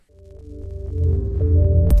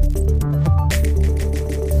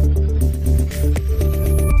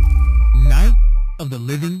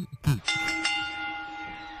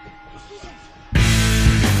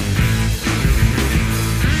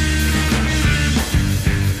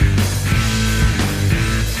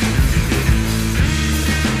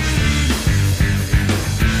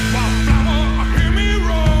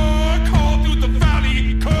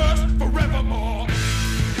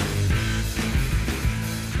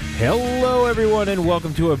Hello, everyone, and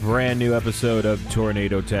welcome to a brand new episode of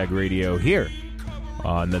Tornado Tag Radio here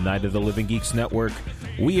on the Night of the Living Geeks Network.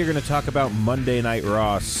 We are going to talk about Monday Night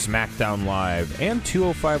Raw, SmackDown Live, and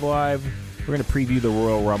 205 Live. We're going to preview the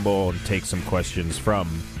Royal Rumble and take some questions from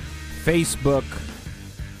Facebook.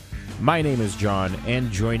 My name is John,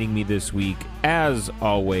 and joining me this week, as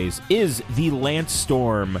always, is the Lance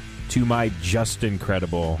Storm to my just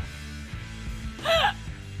incredible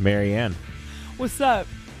Marianne. What's up?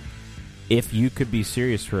 If you could be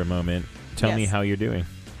serious for a moment, tell me how you're doing.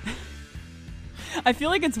 I feel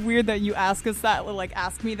like it's weird that you ask me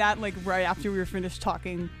that right after we were finished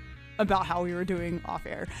talking about how we were doing off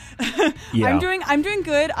air. Yeah. I'm doing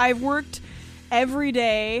good. I've worked every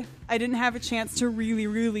day. I didn't have a chance to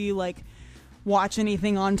really watch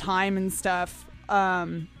anything on time and stuff.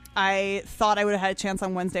 I thought I would have had a chance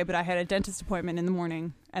on Wednesday, but I had a dentist appointment in the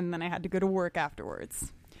morning, and then I had to go to work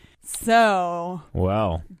afterwards. So,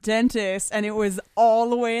 wow, dentist, and it was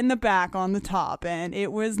all the way in the back on the top, and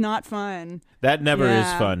it was not fun. That never is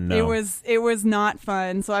fun. No, it was not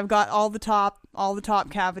fun. So I've got all the top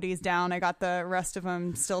cavities down. I got the rest of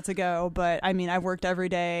them still to go, but I mean, I've worked every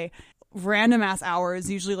day, random ass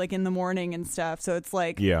hours, usually like in the morning and stuff. So it's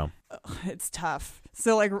like, it's tough.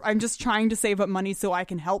 So like, I'm just trying to save up money so I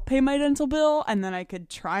can help pay my dental bill, and then I could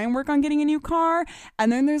try and work on getting a new car. And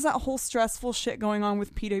then there's that whole stressful shit going on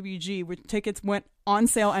with PWG, which tickets went on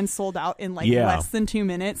sale and sold out in less than 2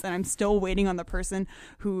 minutes. And I'm still waiting on the person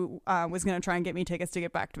who was going to try and get me tickets to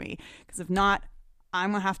get back to me. Because if not,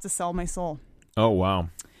 I'm going to have to sell my soul. Oh, wow.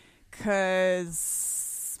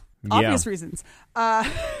 Because obvious reasons. How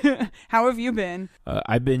have you been?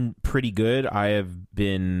 I've been pretty good. I have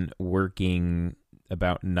been working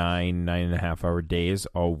about 9.5 hour days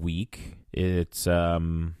all week. It's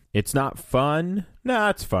not fun. No,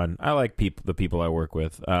 it's fun. I like the people I work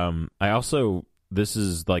with. This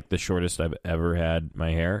is like the shortest I've ever had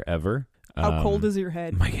my hair ever. How cold is your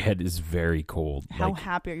head? My head is very cold. How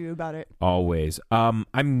happy are you about it? Always.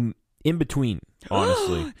 I'm in between,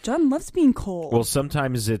 honestly. John loves being cold. Well,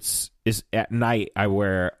 sometimes it's at night. I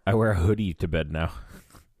wear a hoodie to bed now.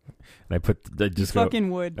 And I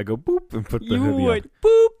would. I go boop and put the hoodie on.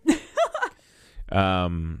 Boop.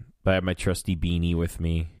 But I have my trusty beanie with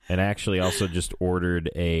me, and I actually also just ordered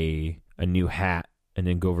a new hat, an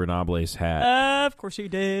Ingobernables hat. Of course you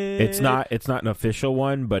did. It's not an official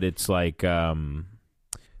one, but it's like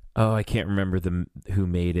I can't remember who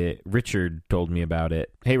made it. Richard told me about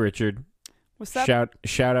it. Hey, Richard. What's up?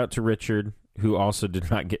 Shout out to Richard, who also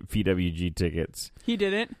did not get PWG tickets. He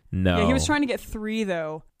didn't? No. Yeah, he was trying to get 3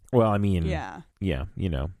 though. Well, I mean, yeah, you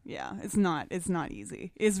know. Yeah, it's not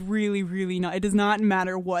easy. It's really, really not. It does not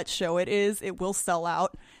matter what show it is. It will sell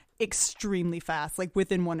out extremely fast, like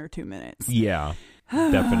within 1 or 2 minutes. Yeah,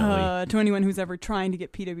 definitely. To anyone who's ever trying to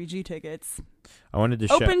get PWG tickets, I wanted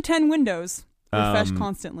to open 10 windows. Refresh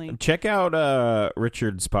constantly. Check out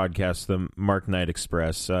Richard's podcast, the Mark Knight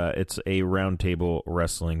Express. It's a roundtable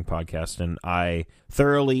wrestling podcast, and I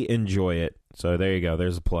thoroughly enjoy it. So there you go.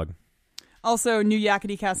 There's a plug. Also, new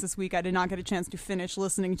Yakety Cast this week. I did not get a chance to finish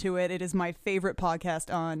listening to it. It is my favorite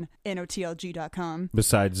podcast on NOTLG.com.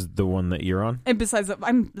 Besides the one that you're on? And besides,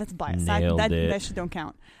 that's biased. That shit don't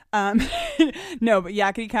count. No, but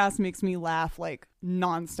Yakety Cast makes me laugh like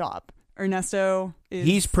nonstop.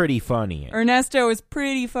 He's pretty funny. Ernesto is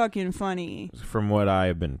pretty fucking funny. From what I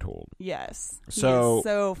have been told. Yes. So, he is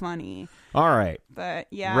so funny. All right. But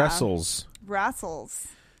yeah. Wrestles.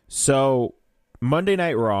 So Monday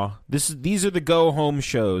Night Raw. These are the go home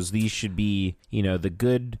shows. These should be, the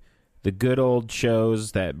good old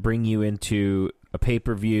shows that bring you into a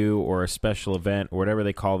pay-per-view or a special event or whatever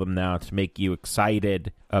they call them now to make you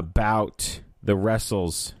excited about the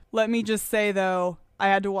wrestles. Let me just say though, I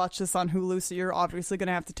had to watch this on Hulu, so you're obviously going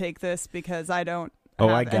to have to take this because I don't have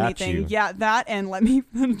I got anything. You. Yeah, that, and let me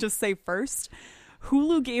just say first,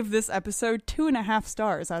 Hulu gave this episode 2.5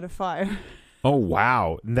 stars out of 5. Oh,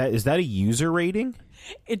 wow. Is that a user rating?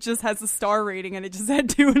 It just has a star rating, and it just had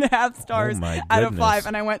 2.5 stars out of 5.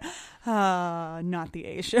 And I went, not the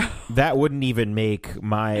A show. I wouldn't even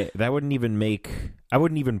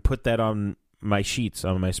put that on my sheets,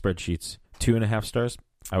 on my spreadsheets. 2.5 stars?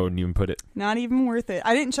 I wouldn't even put it. Not even worth it.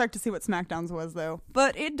 I didn't check to see what SmackDown's was, though.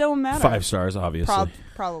 But it don't matter. 5 stars, obviously.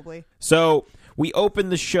 Probably. So, we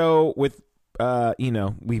opened the show with,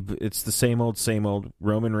 it's the same old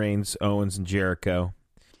Roman Reigns, Owens, and Jericho.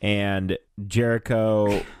 And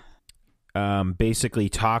Jericho basically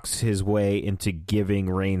talks his way into giving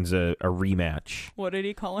Reigns a rematch. What did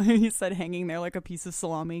he call him? He said hanging there like a piece of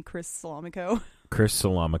salami, Chris Salamico. Chris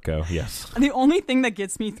Salamico, yes. The only thing that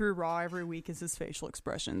gets me through Raw every week is his facial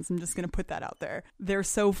expressions. I'm just going to put that out there. They're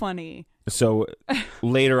so funny. So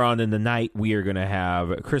later on in the night, we are going to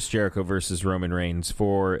have Chris Jericho versus Roman Reigns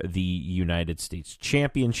for the United States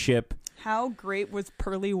Championship. How great was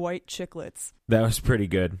pearly white chiclets? That was pretty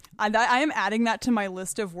good. I am adding that to my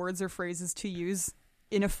list of words or phrases to use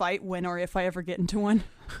in a fight when or if I ever get into one.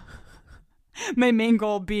 My main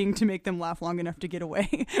goal being to make them laugh long enough to get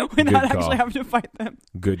away without actually having to fight them.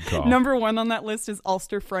 Good call. Number 1 on that list is I'll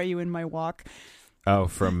stir fry you in my walk. Oh,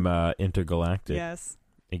 from Intergalactic. Yes.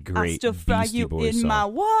 A great I'll stir fry Beastie you Boys in song. my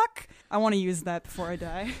walk. I want to use that before I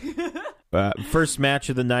die. First match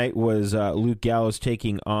of the night was Luke Gallows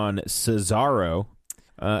taking on Cesaro.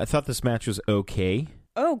 I thought this match was okay.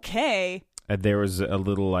 Okay. There was a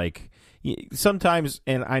little like... Sometimes,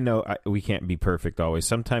 and I know we can't be perfect always,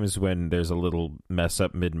 sometimes when there's a little mess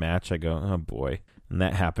up mid-match, I go, oh boy. And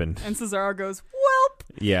that happened. And Cesaro goes, welp.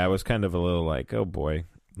 Yeah, it was kind of a little like, oh boy,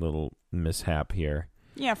 little mishap here.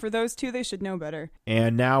 Yeah, for those two, they should know better.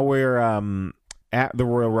 And now we're at the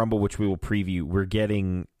Royal Rumble, which we will preview. We're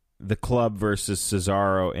getting the Club versus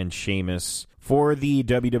Cesaro and Sheamus for the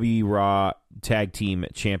WWE Raw Tag Team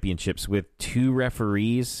Championships with 2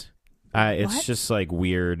 referees. It's What? just like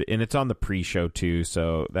weird, and it's on the pre-show too,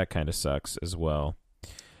 so that kind of sucks as well.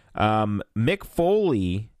 Mick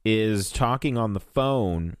Foley is talking on the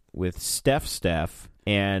phone with Steph,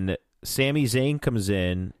 and Sami Zayn comes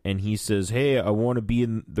in, and he says, hey, I want to be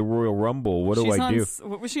in the Royal Rumble. What do I do?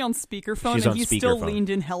 What was she on speakerphone? She's and on he's still speakerphone. leaned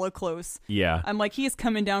in hella close. Yeah. I'm like, he's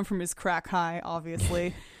coming down from his crack high,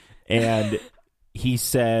 obviously. And he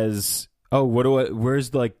says, oh, do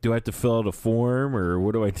I have to fill out a form, or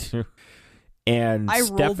what do I do? And I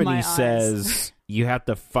rolled Stephanie my eyes. says you have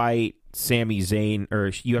to fight Sami Zayn,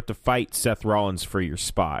 or you have to fight Seth Rollins for your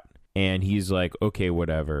spot. And he's like, okay,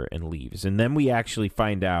 whatever, and leaves. And then we actually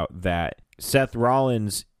find out that Seth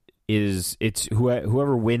Rollins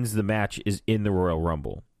whoever wins the match is in the Royal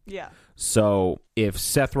Rumble. Yeah. So if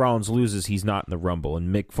Seth Rollins loses, he's not in the Rumble.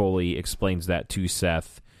 And Mick Foley explains that to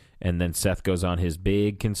Seth. And then Seth goes on his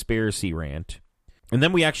big conspiracy rant. And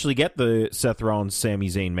then we actually get the Seth Rollins-Sami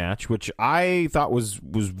Zayn match, which I thought was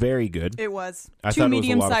very good. It was. I 2 thought it was a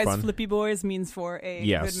lot of medium-sized fun. flippy boys means for a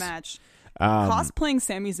Yes. good match. Um, Cosplaying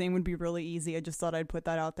Sami Zayn would be really easy. I just thought I'd put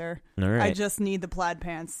that out there. All right. I just need the plaid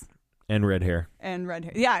pants And red hair. and red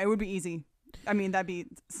hair. Yeah, it would be easy. I mean, that'd be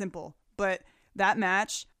simple. But that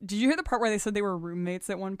match, did you hear the part where they said they were roommates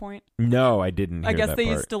at one point? No, I didn't hear I guess that they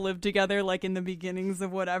part. used to live together like in the beginnings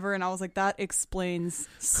of whatever, and I was like, that explains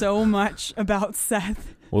so much about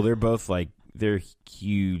Seth. Well, they're both they're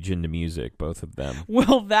huge into music, both of them.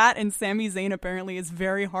 Well, that and Sami Zayn apparently is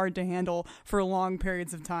very hard to handle for long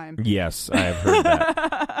periods of time. Yes, I have heard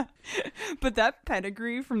that. But that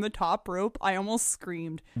pedigree from the top rope, I almost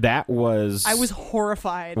screamed. I was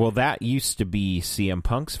horrified. Well, that used to be CM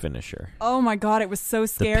Punk's finisher. Oh my god, it was so The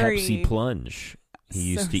scary. Pepsi plunge.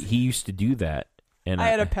 He used to do that. And I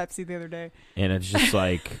had a Pepsi the other day. And it's just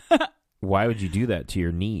like, why would you do that to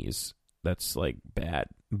your knees? That's like bad.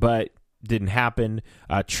 But didn't happen.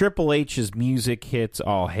 Triple H's music hits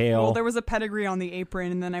All Hail. Well, there was a pedigree on the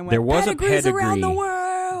apron, and then I went, There was a pedigrees pedigree. around the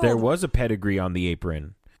world! There was a pedigree on the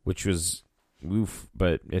apron, which was oof,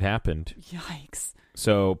 but it happened. Yikes.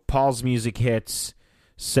 So Paul's music hits.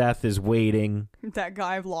 Seth is waiting. That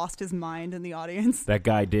guy lost his mind in the audience. That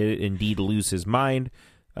guy did indeed lose his mind.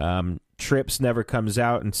 Trips never comes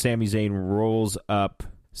out, and Sami Zayn rolls up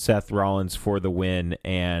Seth Rollins for the win,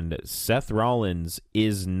 and Seth Rollins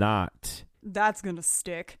is not That's gonna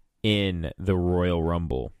stick. in the Royal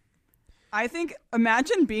Rumble. I think,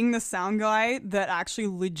 imagine being the sound guy that actually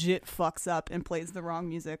legit fucks up and plays the wrong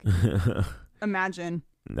music. Imagine.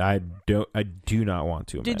 I do not want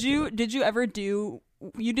to imagine it. Did you ever do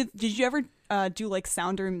like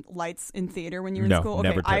sound or lights in theater when you were in No, school? Okay,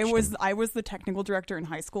 never touched them. I was the technical director in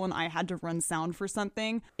high school, and I had to run sound for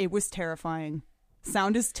something. It was terrifying.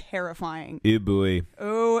 Sound is terrifying. Oh boy.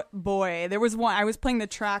 Oh boy. There was one, I was playing the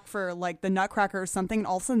track for like the Nutcracker or something, and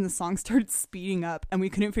all of a sudden the song started speeding up, and we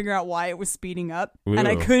couldn't figure out why it was speeding up. And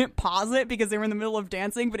I Ew. couldn't pause it because they were in the middle of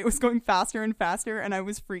dancing, but it was going faster and faster, and I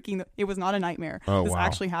was freaking. It was not a nightmare. Oh, this wow.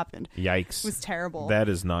 actually happened. Yikes. It was terrible. That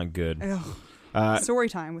is not good. Ugh. Story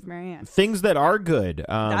time with Marianne. Things that are good.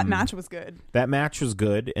 That match was good. That match was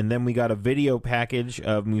good. And then we got a video package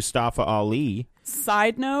of Mustafa Ali.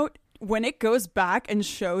 Side note, when it goes back and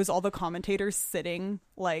shows all the commentators sitting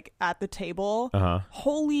like at the table,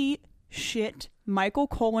 holy shit. Michael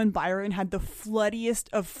Cole and Byron had the floodiest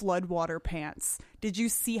of floodwater pants. Did you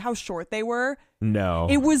see how short they were? No.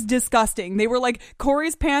 It was disgusting. They were like,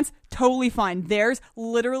 Corey's pants, totally fine. Theirs,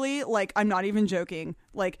 literally, like, I'm not even joking,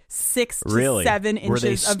 like 6 to 7 inches were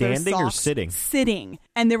they of their standing socks. or sitting? Sitting.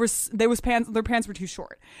 And there was pants, their pants were too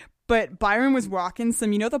short. But Byron was rocking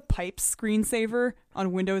some, the Pipes screensaver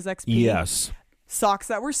on Windows XP? Yes. Socks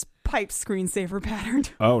that were Pipes screensaver patterned.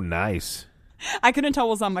 Oh, nice. I couldn't tell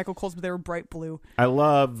what was on Michael Cole's, but they were bright blue. I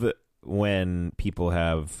love when people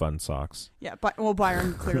have fun socks. Yeah, but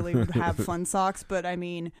Byron clearly would have fun socks, but I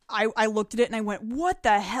mean, I looked at it and I went, what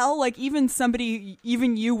the hell? Like, even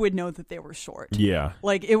you would know that they were short. Yeah.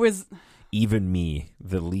 Like, it was... Even me,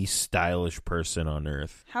 the least stylish person on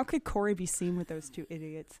earth. How could Corey be seen with those two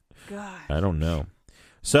idiots? God. I don't know.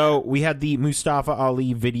 So we had the Mustafa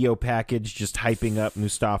Ali video package, just hyping up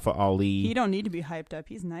Mustafa Ali. He don't need to be hyped up.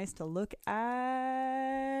 He's nice to look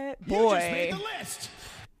at. Boy. You just made the list.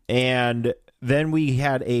 And then we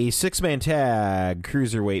had a 6-man tag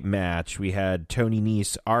cruiserweight match. We had Tony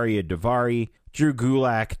Nese, Arya Daivari, Drew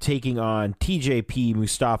Gulak taking on TJP,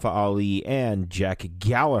 Mustafa Ali, and Jack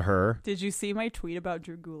Gallagher. Did you see my tweet about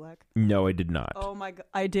Drew Gulak? No, I did not. Oh my God,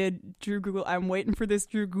 I did. Drew Gulak. I'm waiting for this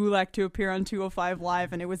Drew Gulak to appear on 205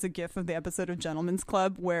 Live, and it was a gif of the episode of Gentleman's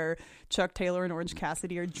Club where Chuck Taylor and Orange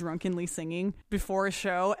Cassidy are drunkenly singing before a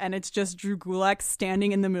show, and it's just Drew Gulak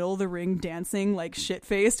standing in the middle of the ring dancing like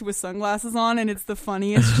shit-faced with sunglasses on, and it's the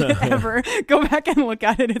funniest shit ever. Go back and look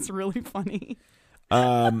at it. It's really funny.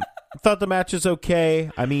 Thought the match is okay.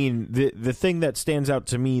 I mean, the thing that stands out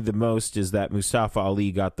to me the most is that Mustafa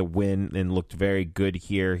Ali got the win and looked very good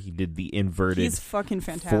here. He did the inverted He's fucking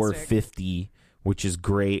fantastic. 450, which is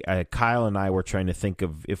great. Kyle and I were trying to think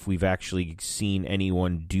of if we've actually seen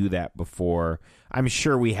anyone do that before. I'm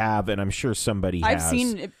sure we have, and I'm sure somebody has. I've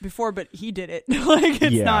seen it before, but he did it. Like,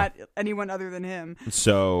 it's not anyone other than him.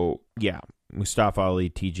 So, yeah. Mustafa Ali,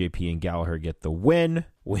 TJP, and Gallagher get the win.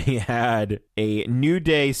 We had a New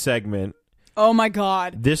Day segment. Oh my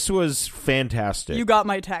God. This was fantastic. You got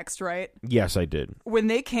my text, right? Yes, I did. When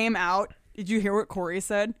they came out, did you hear what Corey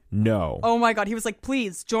said? No. Oh my God. He was like,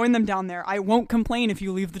 please join them down there. I won't complain if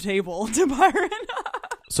you leave the table to Byron.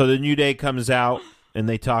 So the New Day comes out, and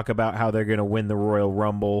they talk about how they're going to win the Royal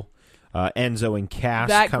Rumble. Enzo and Cass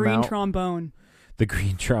that come green out. trombone. The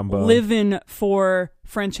green trombone. Living for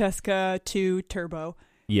Francesca to Turbo.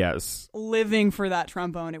 Yes. Living for that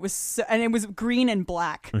trombone. It was and it was green and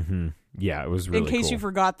black. Mm-hmm. Yeah, it was really In case cool. you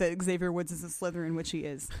forgot that Xavier Woods is a Slytherin, which he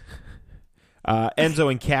is.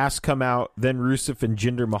 Enzo and Cass come out, then Rusev and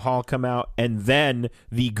Jinder Mahal come out, and then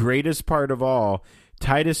the greatest part of all,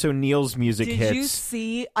 Titus O'Neil's music hits. Did you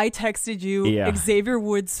see? I texted you. Yeah. Xavier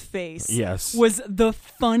Woods' face Yes. was the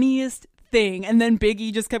funniest thing, and then Big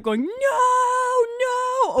E just kept going, no,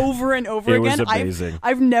 over and over It again. was amazing.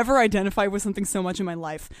 I've never identified with something so much in my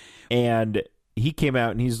life. And he came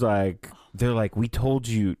out and he's like, they're like, we told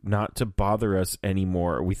you not to bother us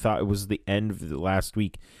anymore. We thought it was the end of the last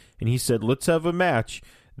week. And he said, let's have a match.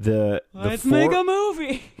 Let's make a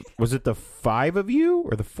movie. Was it the 5 of you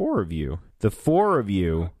or the 4 of you? The 4 of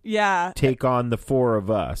you Yeah. take on the 4 of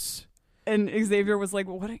us. And Xavier was like,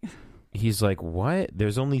 what? He's like, what?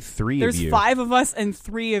 There's only 3 of you. There's 5 of us and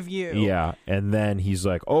 3 of you. Yeah. And then he's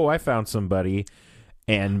like, oh, I found somebody.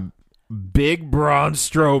 And Big Braun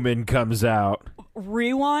Strowman comes out.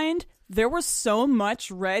 Rewind. There was so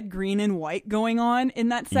much red, green, and white going on in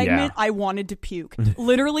that segment. Yeah. I wanted to puke.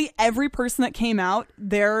 Literally every person that came out,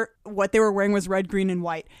 what they were wearing was red, green, and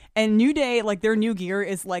white. And New Day, like their new gear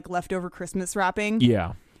is like leftover Christmas wrapping.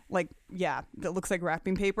 Yeah. Like, yeah, that looks like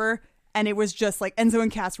wrapping paper. And it was just like Enzo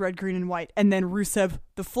and Cass, red, green, and white. And then Rusev,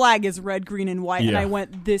 the flag is red, green, and white. Yeah. And I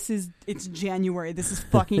went, it's January. This is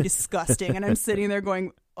fucking disgusting. And I'm sitting there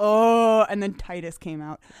going, oh, and then Titus came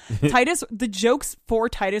out. Titus, the jokes for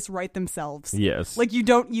Titus write themselves. Yes. Like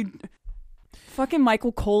fucking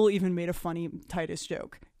Michael Cole even made a funny Titus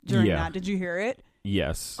joke during that. Did you hear it?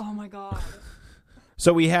 Yes. Oh my God.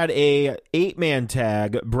 So we had a 8-man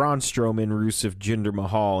tag, Braun Strowman, Rusev, Jinder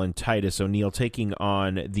Mahal, and Titus O'Neil taking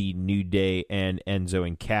on the New Day and Enzo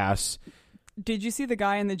and Cass. Did you see the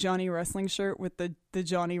guy in the Johnny Wrestling shirt with the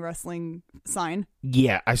Johnny Wrestling sign?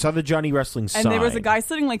 Yeah, I saw the Johnny Wrestling sign. And there was a guy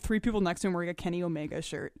sitting like 3 people next to him wearing a Kenny Omega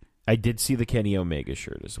shirt. I did see the Kenny Omega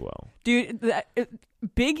shirt as well. Dude,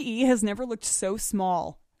 Big E has never looked so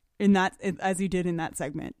small in that as he did in that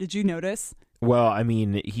segment. Did you notice? Well, I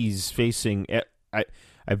mean, he's facing...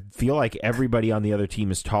 I feel like everybody on the other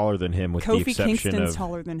team is taller than him, with the Kofi exception Kingston's of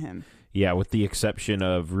taller than him. Yeah, with the exception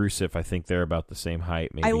of Rusev. I think they're about the same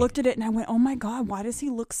height. Maybe I looked at it and I went, "Oh my god, why does he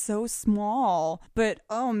look so small?" But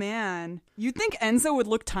oh man, you'd think Enzo would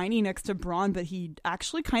look tiny next to Braun, but he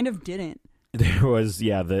actually kind of didn't. There was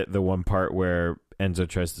the one part where Enzo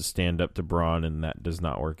tries to stand up to Braun, and that does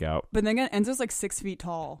not work out. But then again, Enzo's like 6 feet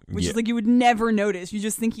tall, which Yeah. is like you would never notice. You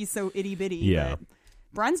just think he's so itty bitty. Yeah. But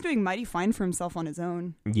Braun's doing mighty fine for himself on his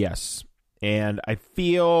own. Yes. And I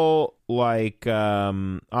feel like,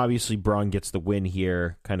 obviously, Braun gets the win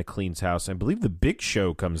here, kind of cleans house. I believe the Big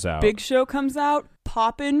Show comes out. Big Show comes out,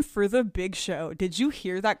 poppin' for the Big Show. Did you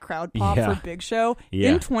hear that crowd pop Yeah. for Big Show Yeah.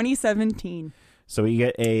 in 2017? So we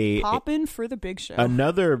get Poppin' for the Big Show.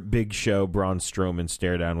 another Big Show Braun Strowman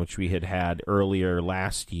stare down, which we had earlier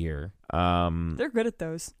last year. They're good at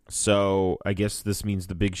those. So I guess this means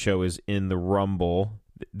the Big Show is in the Rumble.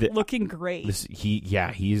 Looking great.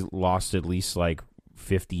 He's lost at least like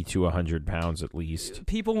 50 to 100 pounds at least.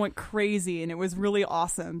 People went crazy, and it was really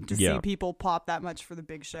awesome to Yeah. see people pop that much for the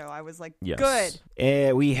Big Show. I was like, Yes.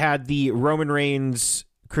 good. We had the Roman Reigns,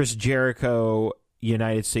 Chris Jericho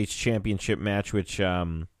United States Championship match, which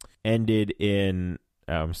ended in...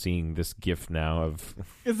 I'm seeing this gif now of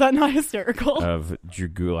Is that not hysterical? of Drew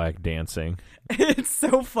Gulak dancing. It's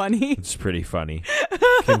so funny. It's pretty funny.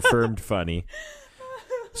 Confirmed funny.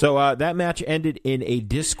 So that match ended in a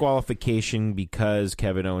disqualification because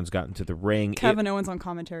Kevin Owens got into the ring. Kevin Owens on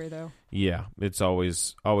commentary, though. Yeah, it's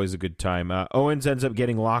always a good time. Owens ends up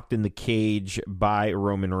getting locked in the cage by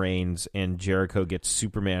Roman Reigns, and Jericho gets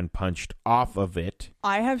Superman punched off of it.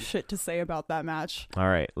 I have shit to say about that match. All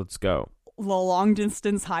right, let's go. The long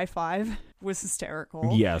distance high five was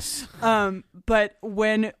hysterical. Yes. But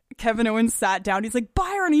when Kevin Owens sat down, he's like,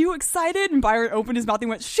 "Byron, are you excited?" And Byron opened his mouth and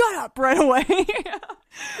went, "Shut up," right away.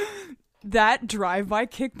 That drive-by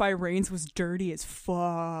kick by Reigns was dirty as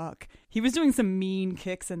fuck. He was doing some mean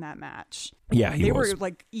kicks in that match. Yeah, They were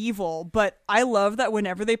like evil, but I love that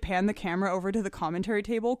whenever they pan the camera over to the commentary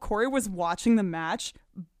table, Corey was watching the match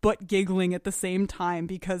but giggling at the same time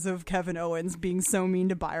because of Kevin Owens being so mean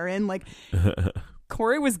to Byron. Like,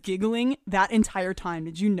 Corey was giggling that entire time.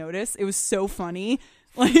 Did you notice? It was so funny.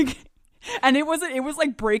 Like, and it was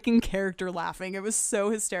like breaking character laughing. It was so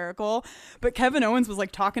hysterical. But Kevin Owens was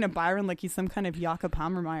like talking to Byron like he's some kind of Jakob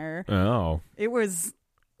Hammermeyer. Oh. It was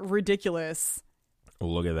ridiculous.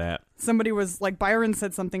 Well, look at that. Somebody was like, Byron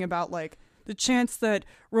said something about like the chance that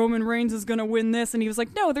Roman Reigns is going to win this. And he was like,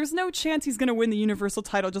 no, there's no chance he's going to win the Universal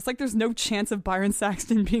title. Just like there's no chance of Byron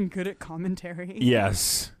Saxton being good at commentary.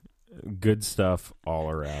 Yes. Good stuff all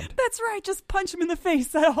around. That's right. Just punch him in the face.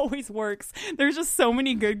 That always works. There's just so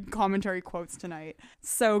many good commentary quotes tonight.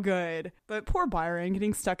 So good. But poor Byron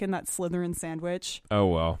getting stuck in that Slytherin sandwich Oh,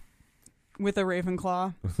 well. with a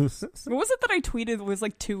Ravenclaw. What was it that I tweeted? It was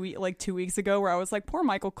like 2 weeks ago where I was like, poor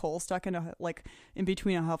Michael Cole stuck in in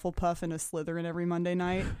between a Hufflepuff and a Slytherin every Monday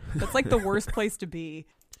night. That's like the worst place to be.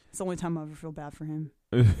 It's the only time I ever feel bad for him.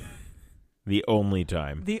 The only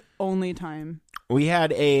time. The only time. We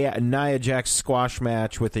had a Nia Jax squash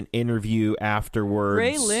match with an interview afterwards.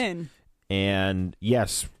 Ray Lynn. And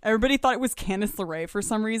yes. Everybody thought it was Candice LeRae for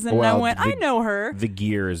some reason. Well, and I went, I know her. The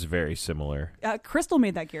gear is very similar. Crystal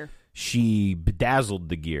made that gear. She bedazzled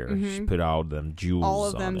the gear. She put all of them jewels on it. All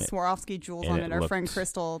of them Swarovski jewels And on it. Our friend looked-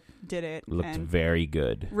 Crystal did it. Looked and very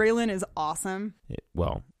good. Raylan is awesome.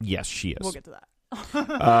 Well, yes, she is. We'll get to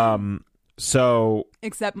that. So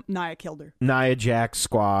Except Nia killed her. Nia Jax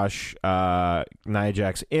squash, Nia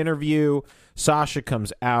Jax interview. Sasha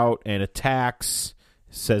comes out and attacks,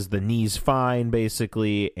 says the knee's fine,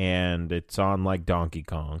 basically, and it's on like Donkey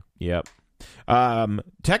Kong. Yep.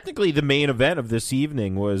 Technically, the main event of this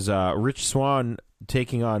evening was Rich Swann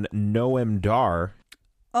taking on Noam Dar.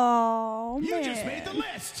 Oh, man. You just made the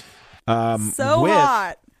list. So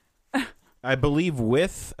hot. I believe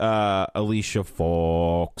with Alicia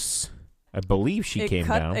Fox. I believe she came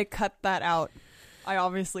down. It cut that out. I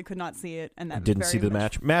obviously could not see it, and that Didn't very see the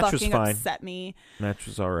much match. Match was fucking fine. upset me. Match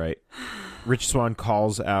was all right. Rich Swann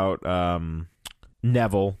calls out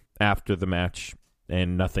Neville after the match,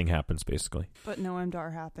 and nothing happens, basically. But Noam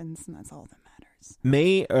Dar happens, and that's all that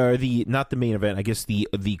matters. Not the main event. I guess the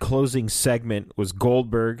closing segment was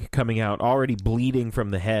Goldberg coming out already bleeding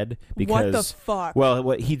from the head because What the fuck? Well,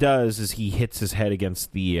 what he does is he hits his head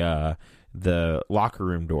against the locker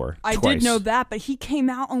room door. I twice. did know that, but he came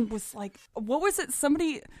out and was like, what was it?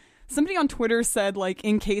 Somebody on Twitter said, like,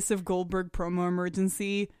 in case of Goldberg promo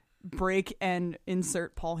emergency, break and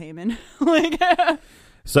insert Paul Heyman. Like,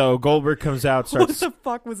 So Goldberg comes out, what the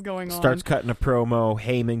fuck was going on? starts cutting a promo.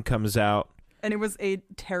 Heyman comes out. And it was a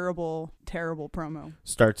terrible, terrible promo.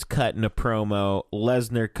 Starts cutting a promo.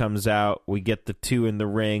 Lesnar comes out. We get the two in the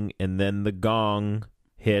ring, and then the gong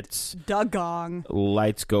hits. The gong.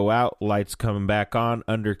 Lights go out. Lights coming back on.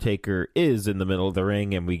 Undertaker is in the middle of the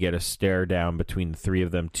ring, and we get a stare down between the three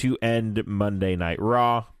of them to end Monday Night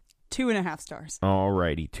Raw. 2.5 stars.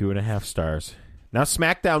 Alrighty, 2.5 stars. Now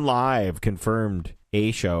SmackDown Live confirmed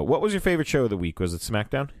a show. What was your favorite show of the week? Was it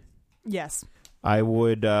SmackDown? Yes. I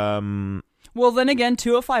would... Well, then again,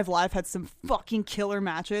 205 Live had some fucking killer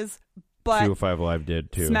matches, but 205 Live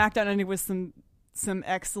did too. SmackDown ended with some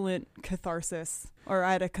excellent catharsis, or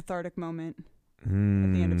I had a cathartic moment at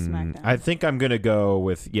the end of SmackDown. I think I'm gonna go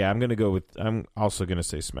with I'm also gonna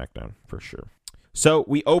say SmackDown for sure. So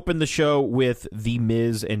we open the show with The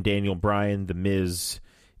Miz and Daniel Bryan. The Miz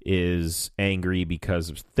is angry because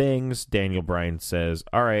of things. Daniel Bryan says,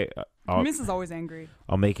 "All right." Miz is always angry.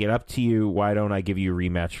 I'll make it up to you. Why don't I give you a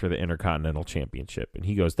rematch for the Intercontinental Championship? And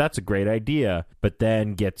he goes, that's a great idea, but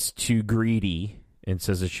then gets too greedy and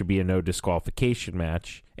says it should be a no disqualification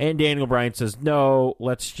match. And Daniel Bryan says, no,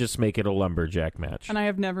 let's just make it a lumberjack match. And I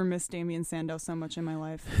have never missed Damien Sandow so much in my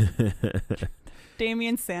life.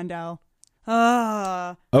 Damien Sandow.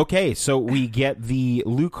 Okay, so we get the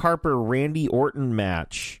Luke Harper-Randy Orton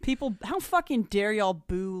match. People, how fucking dare y'all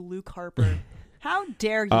boo Luke Harper? How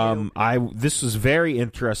dare you? This was very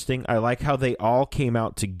interesting. I like how they all came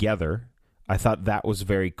out together. I thought that was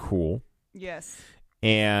very cool. Yes.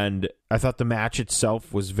 And I thought the match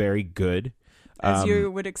itself was very good. As you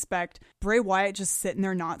would expect. Bray Wyatt just sitting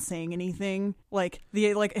there not saying anything.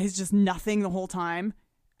 He's just nothing the whole time.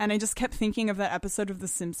 And I just kept thinking of that episode of The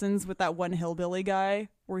Simpsons with that one hillbilly guy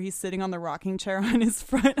where he's sitting on the rocking chair on his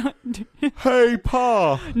front. Hey,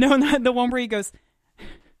 Pa! No, not the one where he goes...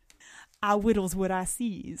 I whittles what I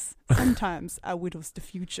sees. Sometimes I whittles the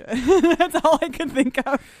future. That's all I could think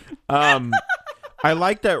of. I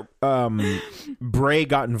like that Bray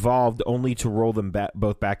got involved only to roll them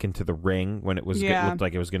both back into the ring when it was looked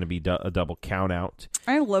like it was going to be a double count out.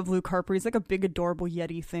 I love Luke Harper. He's like a big adorable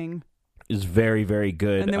Yeti thing. Is very, very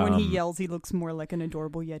good. And then when he yells, he looks more like an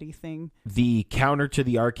adorable Yeti thing. The counter to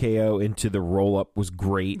the RKO into the roll-up was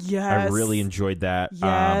great. Yes. I really enjoyed that.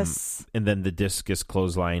 Yes. And then the discus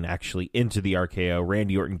clothesline actually into the RKO.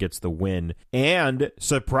 Randy Orton gets the win. And,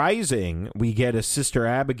 surprising, we get a Sister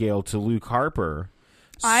Abigail to Luke Harper.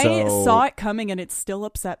 I saw it coming, and it still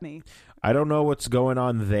upset me. I don't know what's going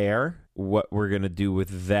on there, what we're going to do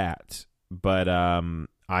with that. But I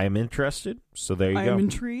am interested, so there you go. I am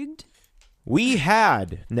intrigued. We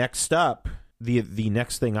had, next up, the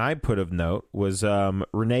next thing I put of note was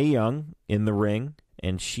Renee Young in the ring,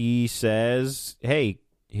 and she says, hey,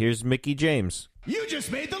 here's Mickie James. You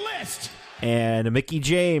just made the list! And Mickie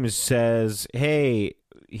James says, hey,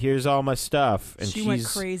 here's all my stuff. And she went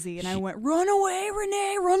crazy, and I went, run away,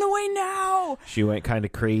 Renee, run away now! She went kind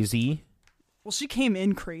of crazy. Well, she came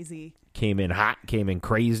in crazy. Came in hot, came in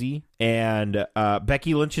crazy. And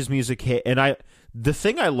Becky Lynch's music hit, and the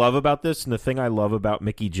thing I love about this and the thing I love about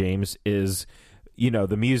Mickie James is,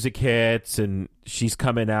 the music hits and she's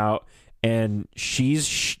coming out and she's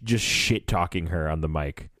just shit-talking her on the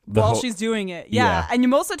mic. While she's doing it. Yeah. And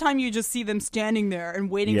most of the time you just see them standing there and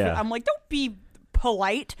waiting for... I'm like, don't be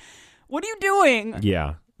polite. What are you doing?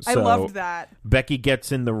 Yeah. I loved that. Becky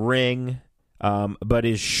gets in the ring, but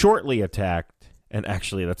is shortly attacked. And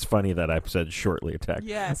actually, that's funny that I said shortly attacked.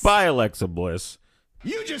 Yes. By Alexa Bliss.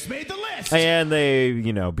 You just made the list! And they,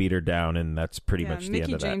 beat her down, and that's pretty much the end of that.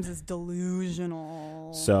 Mickie James is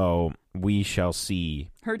delusional. So, we shall see.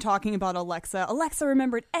 Her talking about Alexa. Alexa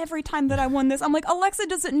remembered every time that I won this. I'm like, Alexa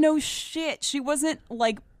doesn't know shit. She wasn't,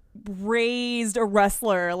 raised a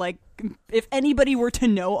wrestler. If anybody were to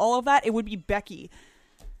know all of that, it would be Becky.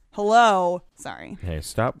 Hello. Sorry. Hey,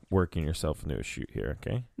 stop working yourself into a shoot here,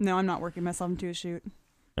 okay? No, I'm not working myself into a shoot.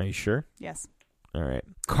 Are you sure? Yes. All right.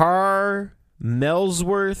 Car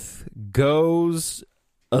Melsworth goes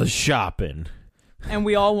a-shopping. And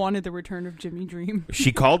we all wanted the return of Jimmy Dream.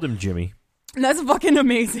 She called him Jimmy. That's fucking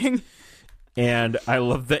amazing. And I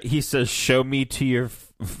love that he says, show me to your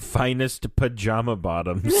finest pajama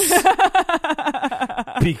bottoms.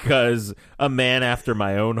 Because a man after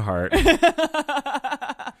my own heart.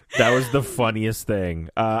 That was the funniest thing.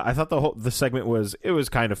 I thought the segment was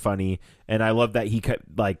kind of funny, and I love that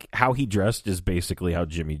how he dressed is basically how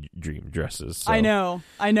Jimmy Dream dresses. So I know,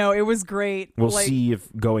 it was great. We'll see if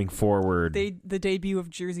going forward the debut of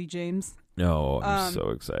Jersey James. No, I'm so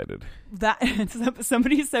excited. That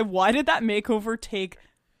somebody said, why did that makeover take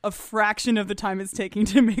a fraction of the time it's taking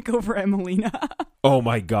to make over Emelina? Oh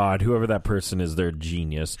my God, whoever that person is, they're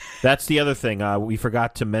genius. That's the other thing. We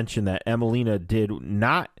forgot to mention that Emelina did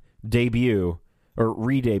not debut or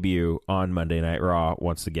re-debut on Monday Night Raw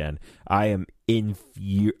once again. I am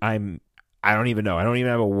I don't even know. I don't even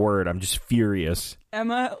have a word. I'm just furious.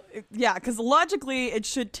 Emma, yeah, because logically it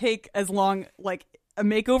should take as long, like a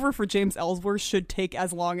makeover for James Ellsworth should take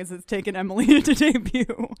as long as it's taken Emelina to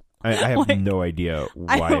debut. I have no idea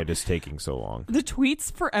why it is taking so long. The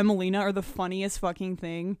tweets for Emelina are the funniest fucking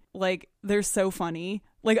thing. Like, they're so funny.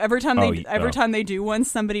 Like, every time they do one,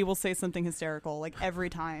 somebody will say something hysterical. Like,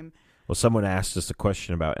 every time. Well, someone asked us a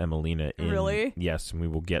question about Emelina. Really? Yes, and we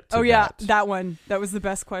will get to that. Oh, yeah, that one. That was the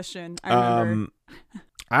best question. I remember.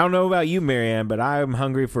 I don't know about you, Marianne, but I'm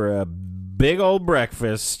hungry for a big old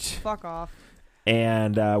breakfast. Fuck off.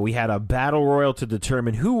 And we had a battle royal to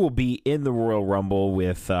determine who will be in the Royal Rumble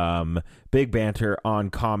with Big Banter on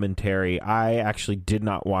commentary. I actually did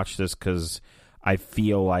not watch this because I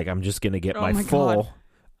feel like I'm just going to get my full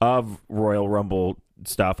of Royal Rumble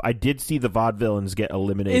stuff. I did see the Vaudevillains get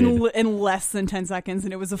eliminated in less than 10 seconds,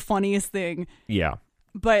 and it was the funniest thing. Yeah.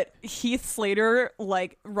 But Heath Slater,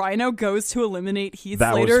 like, Rhino goes to eliminate Heath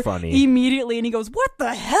That Slater was funny. immediately, and he goes, "What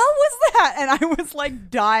the hell was that?" And I was,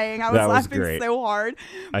 like, dying. I was laughing great. so hard.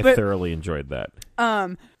 I thoroughly enjoyed that.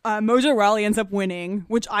 Mojo Rawley ends up winning,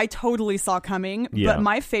 which I totally saw coming. Yeah. But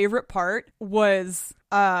my favorite part was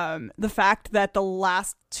the fact that the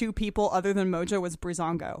last two people other than Mojo was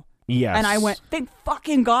Breezango. Yes. And I went, thank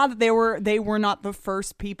fucking God that they were not the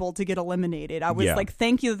first people to get eliminated. I was like,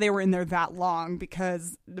 thank you that they were in there that long,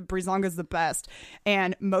 because the Breezanga's the best.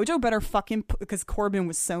 And Mojo better fucking, because Corbin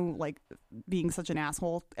was so, like, being such an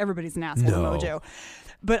asshole. Everybody's an asshole to Mojo.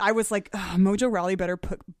 But I was like, Mojo Rawley better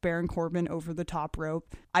put Baron Corbin over the top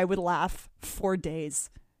rope. I would laugh for days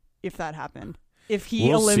if that happened. If he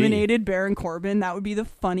eliminated Baron Corbin, that would be the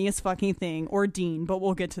funniest fucking thing. Or Dean, but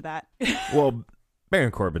we'll get to that. Well,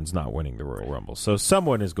 Baron Corbin's not winning the Royal Rumble, so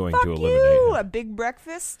someone is going to eliminate him. A big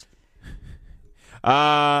breakfast.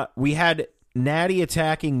 We had Natty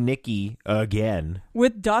attacking Nikki again.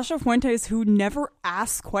 With Dasha Fuentes, who never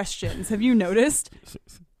asks questions. Have you noticed?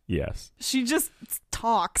 Yes. She just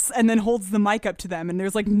talks and then holds the mic up to them, and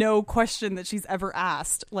there's, like, no question that she's ever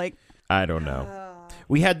asked. Like, I don't know.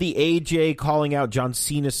 We had the AJ calling out John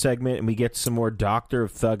Cena segment, and we get some more Doctor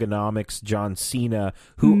of Thugonomics John Cena,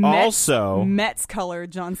 who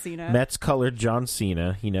Mets-colored John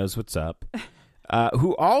Cena. He knows what's up.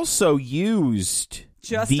 Who also used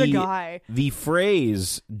the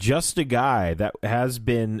phrase "just a guy" that has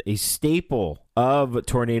been a staple of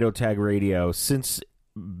Tornado Tag Radio since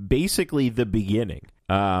basically the beginning.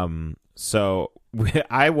 So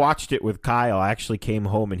I watched it with Kyle. I actually came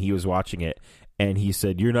home and he was watching it. And he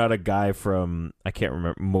said, "You're not a guy from," I can't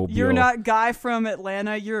remember, Mobile. "You're not a guy from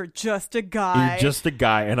Atlanta. You're just a guy." You're just a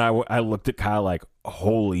guy. And I looked at Kyle like,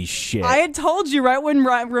 holy shit. I had told you right when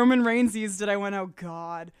Roman Reigns used it. I went, "Oh,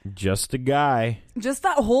 God. Just a guy." Just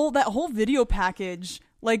that whole video package.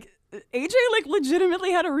 Like, AJ, like,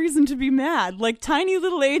 legitimately had a reason to be mad. Like, tiny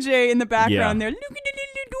little AJ in the background there. Look at the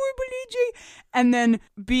little adorable AJ. And then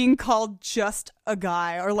being called just a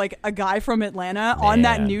guy, or like a guy from Atlanta on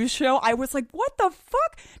that news show. I was like, what the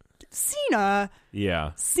fuck? Cena.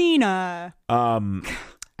 Yeah. Cena. I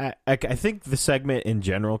think the segment in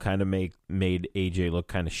general kind of made AJ look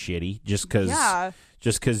kind of shitty just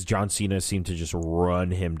because John Cena seemed to just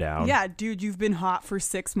run him down. Yeah, dude, you've been hot for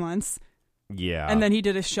 6 months. Yeah. And then he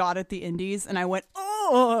did a shot at the Indies, and I went,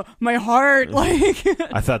 oh, my heart. Like,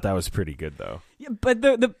 I thought that was pretty good, though. Yeah, but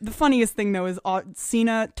the funniest thing, though, is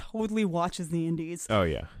Cena totally watches the Indies. Oh,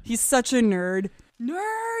 yeah. He's such a nerd.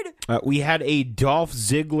 We had a Dolph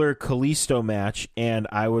Ziggler-Kalisto match, and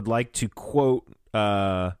I would like to quote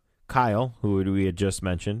Kyle, who we had just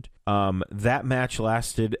mentioned. That match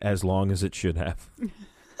lasted as long as it should have.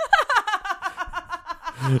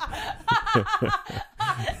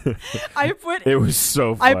 It was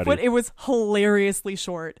so funny. It was hilariously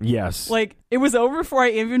short. Yes. Like, it was over before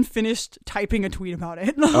I even finished typing a tweet about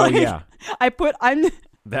it. Like, oh, yeah. I'm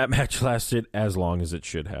that match lasted as long as it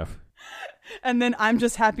should have. And then I'm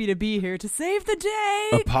just happy to be here to save the day.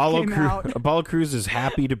 Apollo Crews is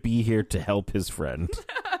happy to be here to help his friend.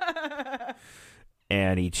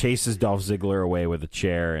 And he chases Dolph Ziggler away with a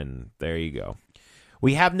chair, and there you go.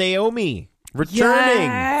 We have Naomi returning,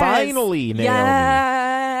 finally,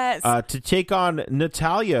 Naomi, to take on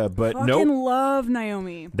Natalya, but nope. Love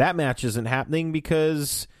Naomi. That match isn't happening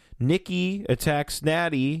because Nikki attacks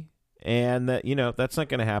Natty, and that's not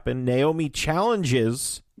going to happen. Naomi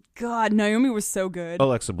challenges. God, Naomi was so good.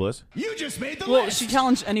 Alexa Bliss. You just made the list. Well, she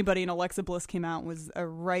challenged anybody, and Alexa Bliss came out and was a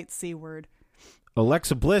right C word.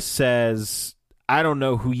 Alexa Bliss says, "I don't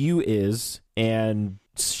know who you is," and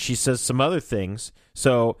she says some other things.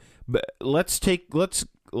 So let's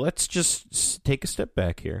let's just take a step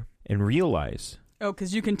back here and realize. Oh,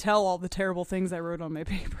 because you can tell all the terrible things I wrote on my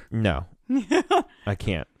paper. No, I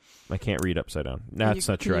can't. I can't read upside down. That's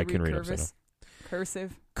not true. I can read upside down.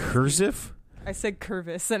 Cursive. Cursive? I said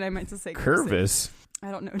curvis, and I meant to say curvis.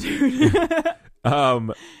 I don't know, dude.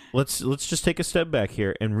 Let's just take a step back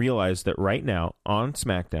here and realize that right now on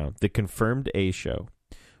SmackDown, the confirmed A show,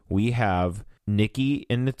 we have Nikki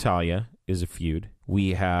and Natalya is a feud.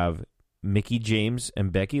 We have Mickie James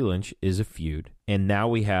and Becky Lynch is a feud. And now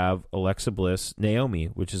we have Alexa Bliss, Naomi,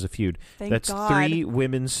 which is a feud. That's God. 3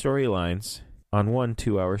 women's storylines on one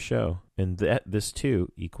 2-hour show. And this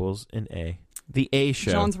too equals an A. The A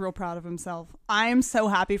show. John's real proud of himself. I'm so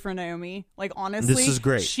happy for Naomi. Like, honestly, this is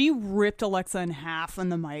great. She ripped Alexa in half on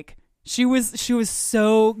the mic. She was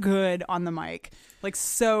so good on the mic. Like,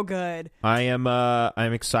 so good.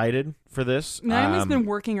 I'm excited for this. Naomi's been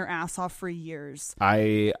working her ass off for years.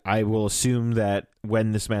 I will assume that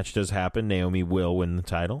when this match does happen, Naomi will win the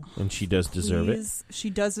title, and she does deserve it. She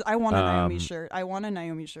does. I want a Naomi shirt. I want a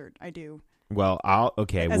Naomi shirt. I do. Well,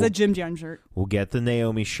 as a Jim Jam shirt. We'll get the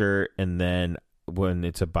Naomi shirt, and then when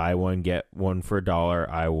it's a buy one get one for $1,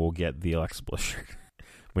 I will get the Alexa Bliss shirt.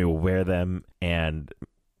 We will wear them, and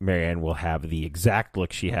Marianne will have the exact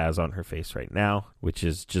look she has on her face right now, which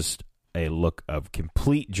is just a look of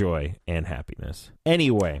complete joy and happiness.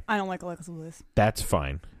 Anyway, I don't like Alexa Bliss. That's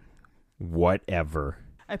fine. Whatever.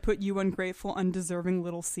 I put you ungrateful, undeserving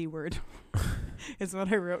little C word. Is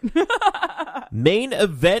what I wrote. Main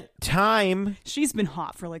event time. She's been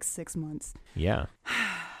hot for like 6 months. Yeah.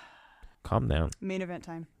 Calm down. Main event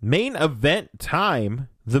time. Main event time.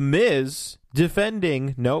 The Miz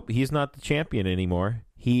defending. Nope, he's not the champion anymore.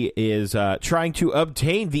 He is trying to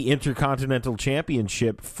obtain the Intercontinental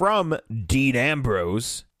Championship from Dean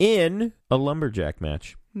Ambrose in a lumberjack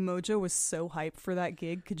match. Mojo was so hyped for that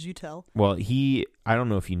gig. Could you tell? Well, I don't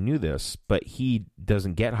know if you knew this, but he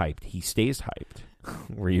doesn't get hyped. He stays hyped.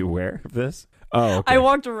 Were you aware of this? Oh, okay. I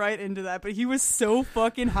walked right into that, but he was so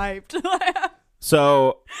fucking hyped.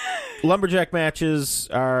 So, lumberjack matches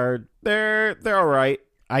they're all right.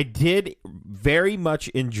 I did very much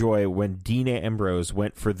enjoy when Dean Ambrose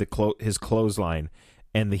went for his clothesline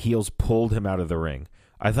and the heels pulled him out of the ring.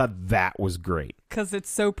 I thought that was great. Because it's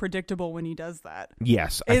so predictable when he does that.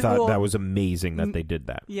 Yes, I thought that was amazing that they did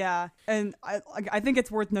that. Yeah, and I think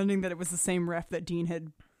it's worth noting that it was the same ref that Dean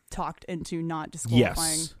had talked into not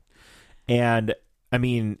disqualifying. Yes. And, I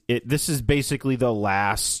mean, this is basically the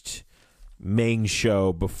last main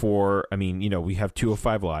show before, we have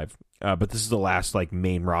 205 Live, but this is the last,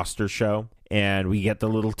 main roster show. And we get the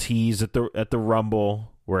little tease at the Rumble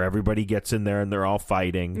where everybody gets in there and they're all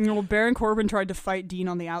fighting. Baron Corbin tried to fight Dean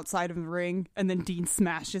on the outside of the ring, and then Dean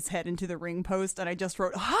smashed his head into the ring post, and I just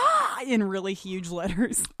wrote, "Ha!" in really huge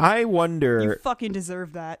letters. I wonder... You fucking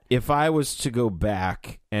deserve that. If I was to go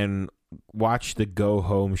back and watch the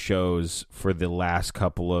go-home shows for the last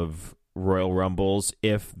couple of Royal Rumbles,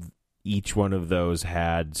 if each one of those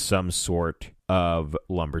had some sort of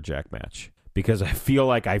lumberjack match. Because I feel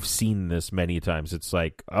like I've seen this many times. It's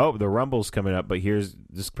like, oh, the Rumble's coming up, but here's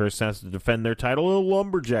this person has to defend their title in a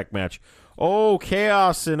lumberjack match. Oh,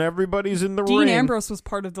 chaos, and everybody's in the ring. Dean Ambrose was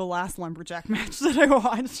part of the last lumberjack match that I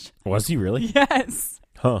watched. Was he really? Yes.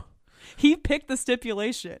 Huh. He picked the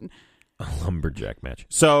stipulation. A lumberjack match.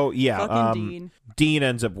 So, yeah, Dean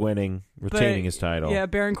ends up winning, retaining his title. Yeah,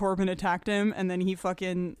 Baron Corbin attacked him, and then he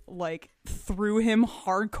fucking, threw him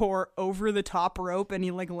hardcore over the top rope, and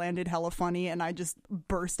he, landed hella funny, and I just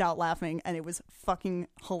burst out laughing, and it was fucking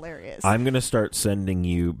hilarious. I'm going to start sending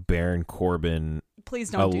you Baron Corbin...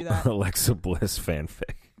 Please don't do that. Alexa Bliss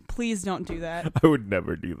fanfic. Please don't do that. I would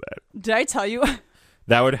never do that. Did I tell you?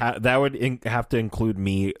 That would have to include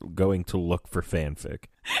me going to look for fanfic.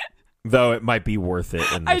 Though it might be worth it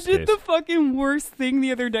in this I did case. the fucking worst thing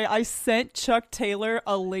the other day. I sent Chuck Taylor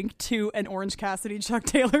a link to an Orange Cassidy Chuck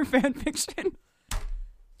Taylor fanfiction.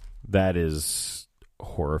 That is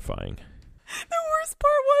horrifying. The worst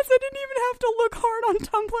part was I didn't even have to look hard on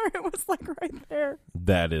Tumblr. It was right there.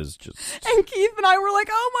 That is just... And Keith and I were like,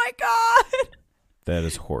 oh my God. That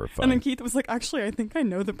is horrifying. And then Keith was like, actually, I think I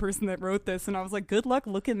know the person that wrote this. And I was like, good luck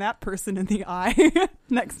looking that person in the eye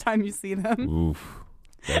next time you see them. Oof.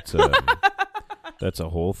 That's a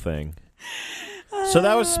whole thing. So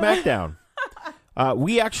that was SmackDown.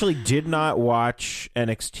 We actually did not watch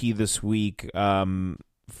NXT this week due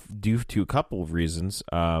to a couple of reasons.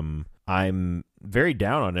 I'm very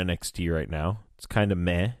down on NXT right now. It's kind of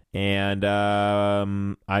meh. And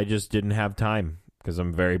I just didn't have time because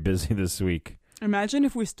I'm very busy this week. Imagine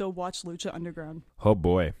if we still watch Lucha Underground. Oh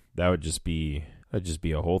boy, that'd just be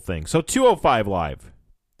a whole thing. So 205 Live.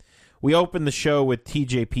 we opened the show with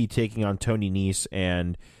TJP taking on Tony Nese,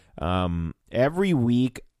 and every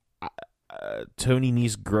week Tony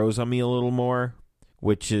Nese grows on me a little more,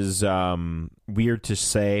 which is weird to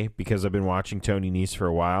say because I've been watching Tony Nese for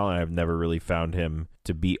a while, and I've never really found him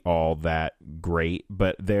to be all that great.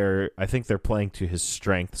 But I think they're playing to his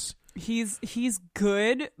strengths. He's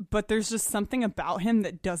good, but there's just something about him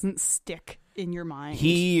that doesn't stick in your mind.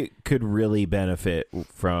 He could really benefit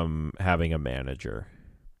from having a manager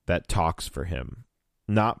that talks for him.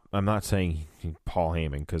 I'm not saying Paul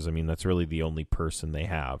Heyman, because I mean that's really the only person they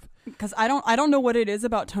have. Because I don't know what it is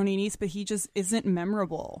about Tony Nese, but he just isn't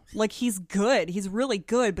memorable. Like, he's good, he's really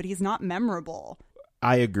good, but he's not memorable.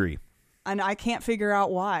 I agree, and I can't figure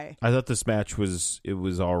out why. I thought this match was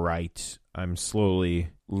all right. I'm slowly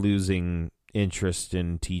losing interest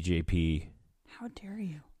in TJP. How dare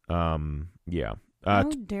you? Yeah. How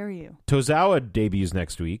dare you? Tozawa debuts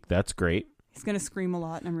next week. That's great. He's going to scream a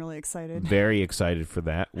lot, and I'm really excited. Very excited for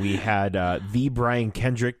that. We had the Brian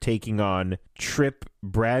Kendrick taking on Trip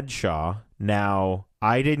Bradshaw. Now,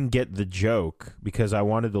 I didn't get the joke because I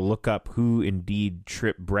wanted to look up who indeed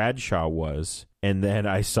Trip Bradshaw was, and then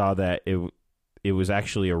I saw that it was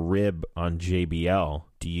actually a rib on JBL.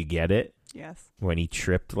 Do you get it? Yes. When he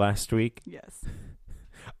tripped last week? Yes.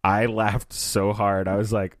 I laughed so hard. I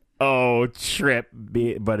was like, oh, Trip,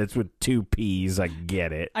 but it's with two P's. I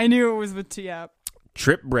get it. I knew it was with T. Yeah.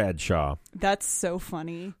 Trip Bradshaw. That's so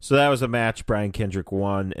funny. So that was a match Brian Kendrick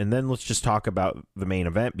won. And then let's just talk about the main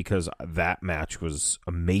event because that match was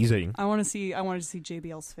amazing. I wanted to see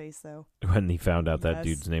JBL's face, though. When he found out that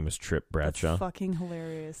dude's name was Trip Bradshaw. That's fucking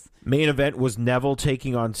hilarious. Main event was Neville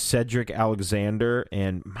taking on Cedric Alexander.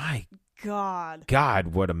 And my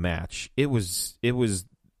God, what a match. It was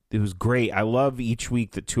great. I love each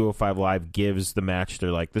week that 205 Live gives the match.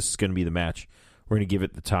 They're like, this is going to be the match. We're going to give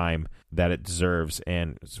it the time that it deserves.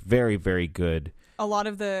 And it's very, very good. A lot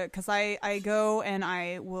of because I go and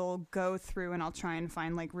I will go through and I'll try and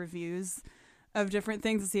find like reviews of different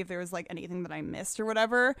things to see if there was like anything that I missed or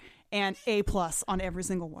whatever. And A+ on every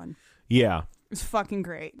single one. Yeah. It was fucking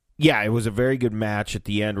great. Yeah, it was a very good match. At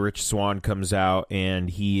the end, Rich Swann comes out, and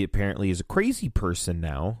he apparently is a crazy person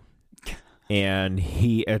now. And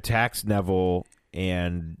he attacks Neville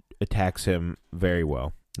and attacks him very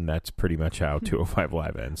well. And that's pretty much how 205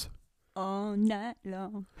 Live ends. All night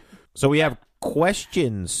long. So we have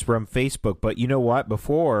questions from Facebook, but you know what?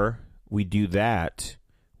 Before we do that,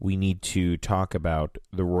 we need to talk about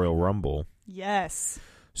the Royal Rumble. Yes.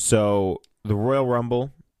 So the Royal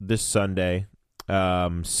Rumble this Sunday.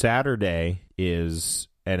 Saturday is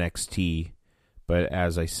NXT, but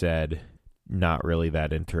as I said, not really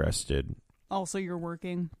that interested. Also, you're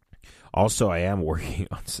working. Also, I am working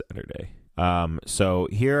on Saturday. So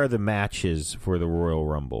here are the matches for the Royal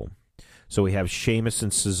Rumble. So we have Sheamus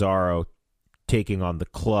and Cesaro taking on the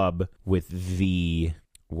Club with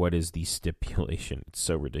what is the stipulation? It's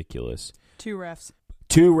so ridiculous. 2 refs.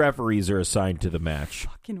 2 referees are assigned to the match.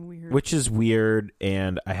 Fucking weird. Which is weird,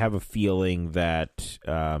 and I have a feeling that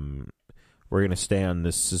we're going to stay on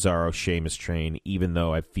this Cesaro-Sheamus train, even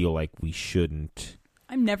though I feel like we shouldn't.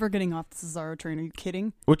 I'm never getting off the Cesaro train. Are you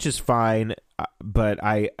kidding? Which is fine, but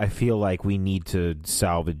I feel like we need to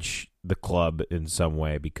salvage the Club in some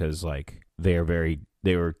way because like they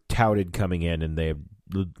were touted coming in, and they have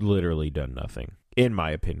literally done nothing, in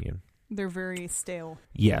my opinion. They're very stale.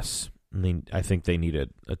 Yes. I think they need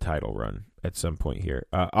a title run at some point here.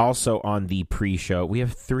 Also on the pre-show, we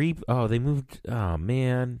have 3... Oh, they moved... Oh,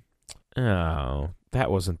 man. Oh,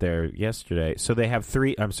 that wasn't there yesterday. So they have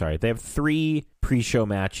 3... I'm sorry. They have 3 pre-show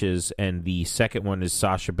matches, and the second one is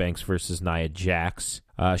Sasha Banks versus Nia Jax.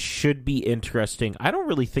 Should be interesting. I don't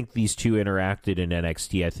really think these two interacted in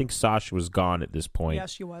NXT. I think Sasha was gone at this point. Yeah,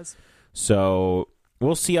 she was. So...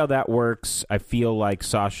 we'll see how that works. I feel like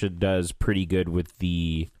Sasha does pretty good with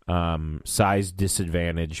the size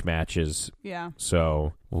disadvantage matches. Yeah.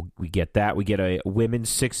 So we get that. We get a women's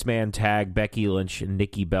 6-man tag, Becky Lynch,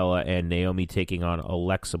 Nikki Bella, and Naomi taking on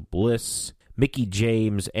Alexa Bliss, Mickie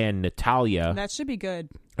James, and Natalya. That should be good.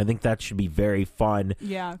 I think that should be very fun.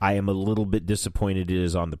 Yeah. I am a little bit disappointed it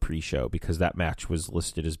is on the pre-show because that match was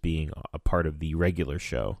listed as being a part of the regular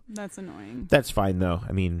show. That's annoying. That's fine, though.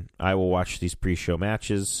 I mean, I will watch these pre-show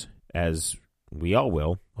matches, as we all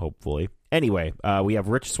will, hopefully. Anyway, we have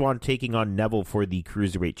Rich Swann taking on Neville for the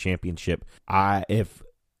Cruiserweight Championship. If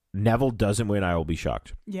Neville doesn't win, I will be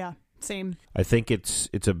shocked. Yeah, same. I think it's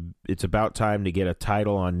about time to get a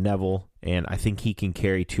title on Neville, and I think he can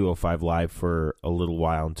carry 205 Live for a little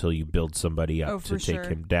while until you build somebody up to take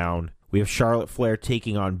him down. We have Charlotte Flair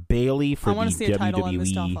taking on Bayley for the WWE. I want to see a title on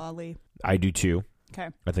Mustafa Ali. I do too. Okay.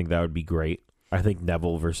 I think that would be great. I think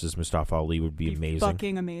Neville versus Mustafa Ali would be amazing.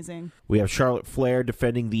 Fucking amazing. We have Charlotte Flair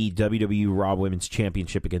defending the WWE Raw Women's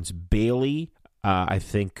Championship against Bayley. I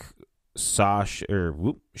think Charlotte's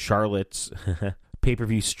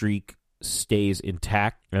pay-per-view streak stays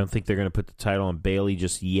intact. I don't think they're going to put the title on Bayley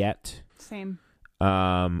just yet. Same.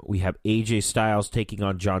 We have AJ Styles taking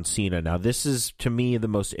on John Cena. Now, this is, to me, the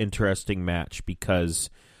most interesting match because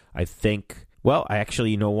I think, well,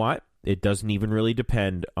 you know what? It doesn't even really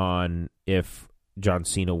depend on if John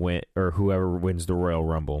Cena win or whoever wins the Royal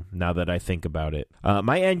Rumble, now that I think about it.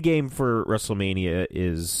 My end game for WrestleMania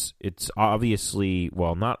is, it's obviously,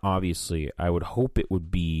 well, not obviously, I would hope it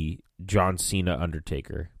would be John Cena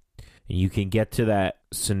Undertaker. And you can get to that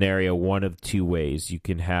scenario one of two ways. You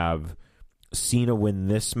can have Cena win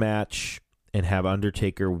this match and have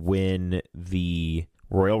Undertaker win the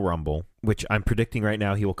Royal Rumble, which I'm predicting right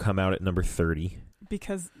now he will come out at number 30.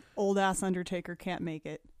 Because old-ass Undertaker can't make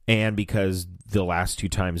it. And because the last two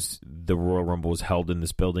times the Royal Rumble was held in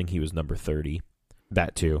this building, he was number 30.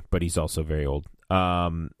 That too, but he's also very old.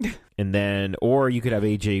 And then, or you could have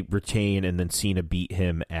AJ retain and then Cena beat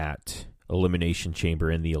him at Elimination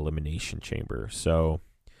Chamber in the Elimination Chamber. So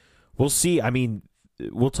we'll see. I mean,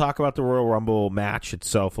 we'll talk about the Royal Rumble match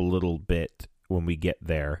itself a little bit when we get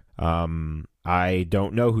there. I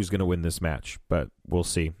don't know who's going to win this match, but we'll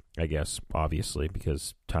see, I guess, obviously,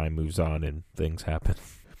 because time moves on and things happen.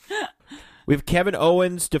 We have Kevin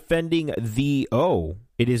Owens defending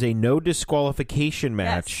it is a no disqualification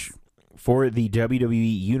match for the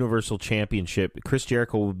WWE Universal Championship. Chris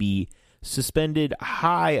Jericho will be suspended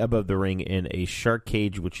high above the ring in a shark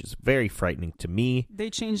cage, which is very frightening to me. They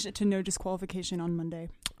changed it to no disqualification on Monday.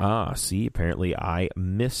 See, apparently I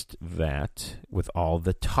missed that with all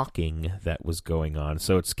the talking that was going on.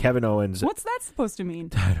 So it's Kevin Owens. What's that supposed to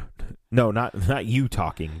mean? No, not you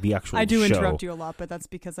talking, the actual show. I do interrupt you a lot, but that's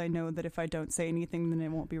because I know that if I don't say anything, then it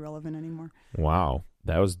won't be relevant anymore. Wow,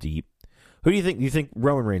 that was deep. Who do you think? Do you think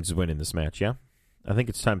Roman Reigns is winning this match, yeah? I think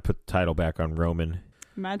it's time to put the title back on Roman.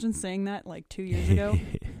 Imagine saying that like 2 years ago.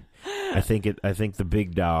 I think the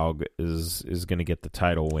big dog is going to get the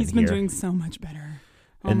title win. He's been doing so much better.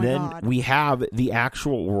 Oh and my then God. we have the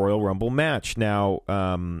actual Royal Rumble match. Now,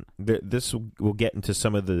 this will get into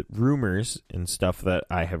some of the rumors and stuff that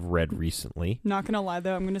I have read recently. Not going to lie,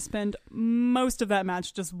 though. I'm going to spend most of that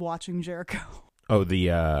match just watching Jericho. Oh,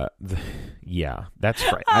 yeah, that's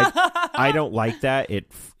right. I don't like that.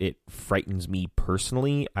 It frightens me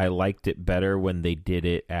personally. I liked it better when they did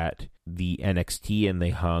it at the NXT and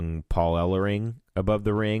they hung Paul Ellering above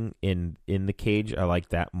the ring in the cage. I like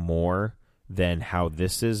that more than how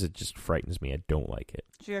this is. It just frightens me. I don't like it.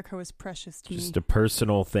 Jericho is precious to me. Just a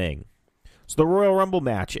personal thing. So the Royal Rumble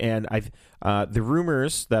match, and the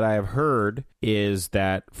rumors that I have heard is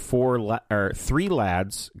that 3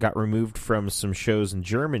 lads got removed from some shows in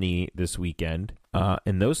Germany this weekend,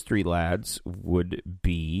 and those 3 lads would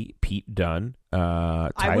be Pete Dunne,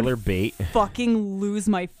 Tyler Bate, fucking lose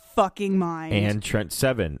my fucking mind, and Trent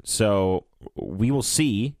Seven. So we will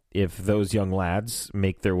see if those young lads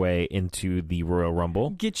make their way into the Royal Rumble.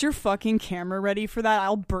 Get your fucking camera ready for that.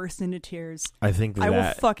 I'll burst into tears. I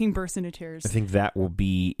will fucking burst into tears. I think that will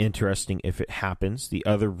be interesting if it happens. The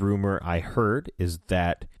other rumor I heard is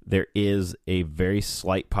that there is a very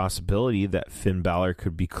slight possibility that Finn Balor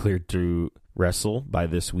could be cleared to wrestle by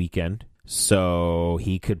this weekend. So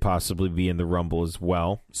he could possibly be in the Rumble as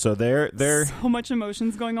well. So there so much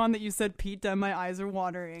emotions going on that you said Pete Dunne. My eyes are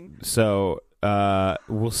watering. So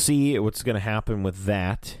we'll see what's going to happen with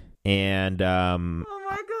that. And oh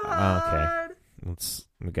my God. Okay,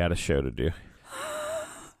 we got a show to do.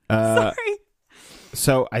 Sorry.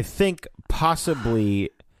 So I think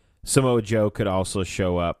possibly Samoa Joe could also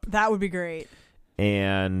show up. That would be great.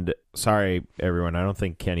 And sorry everyone, I don't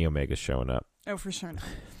think Kenny Omega's showing up. Oh, for sure not.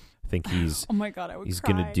 I think he's oh my God, I would he's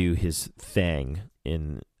cry. gonna do his thing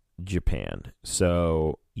in Japan.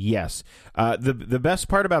 So yes, the best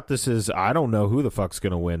part about this is I don't know who the fuck's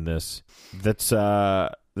gonna win this.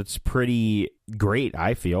 That's pretty great.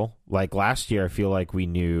 I feel like last year I feel like we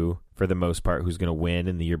knew for the most part who's gonna win,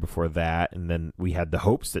 and the year before that, and then we had the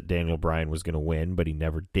hopes that Daniel Bryan was gonna win, but he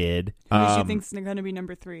never did. Who do you think's gonna be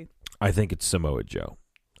number 3? I think it's Samoa Joe.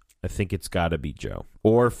 I think it's got to be Joe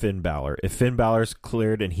or Finn Balor. If Finn Balor's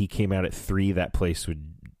cleared and he came out at 3, that place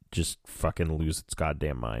would just fucking lose its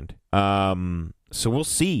goddamn mind. So we'll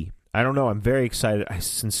see. I don't know. I'm very excited. I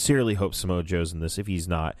sincerely hope Samoa Joe's in this. If he's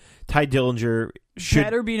not, Ty Dillinger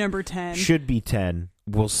better be number 10. Should be 10.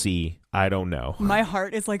 We'll see. I don't know. My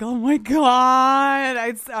heart is like, oh my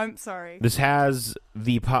God. I'm sorry. This has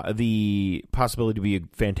the possibility to be a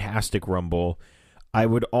fantastic Rumble. I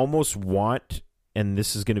would almost want and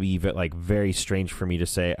this is going to be like very strange for me to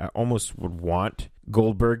say, I almost would want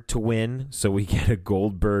Goldberg to win so we get a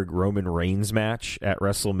Goldberg-Roman Reigns match at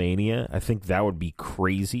WrestleMania. I think that would be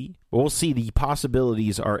crazy. But we'll see. The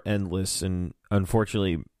possibilities are endless, and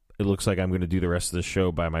unfortunately, it looks like I'm going to do the rest of the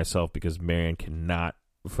show by myself because Marianne cannot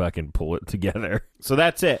fucking pull it together. So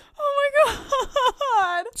that's it. Oh my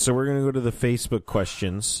God. So we're going to go to the Facebook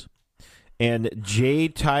questions. And Jay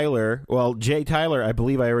Tyler, I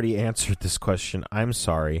believe I already answered this question. I'm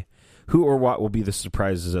sorry. Who or what will be the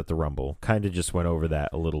surprises at the Rumble? Kind of just went over that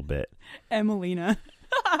a little bit. Emelina.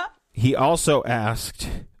 He also asked,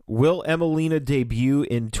 will Emelina debut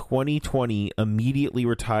in 2020, immediately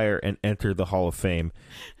retire, and enter the Hall of Fame?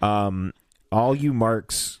 All you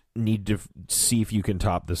marks need to see if you can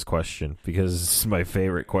top this question, because this is my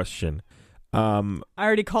favorite question. I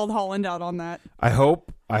already called Holland out on that. I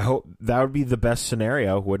hope that would be the best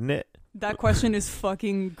scenario, wouldn't it? That question is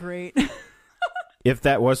fucking great. If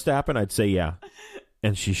that was to happen, I'd say yeah.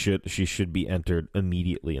 And she should be entered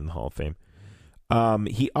immediately in the Hall of Fame.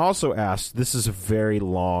 He also asked, this is a very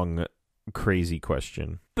long, crazy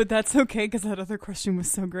question. But that's okay, because that other question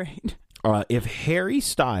was so great. If Harry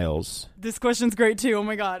Styles... This question's great too, oh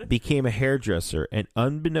my God. ...became a hairdresser, and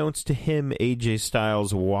unbeknownst to him, AJ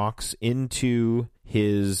Styles walks into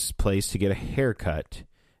his place to get a haircut,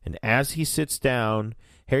 and as he sits down,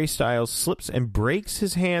 Harry Styles slips and breaks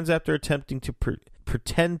his hands after attempting to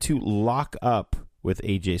pretend to lock up with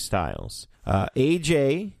AJ Styles.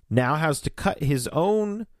 AJ now has to cut his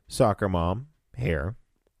own soccer mom hair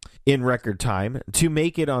in record time to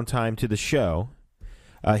make it on time to the show.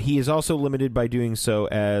 He is also limited by doing so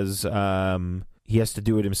as he has to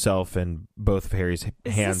do it himself, and both of Harry's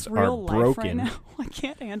hands are broken. Right now? I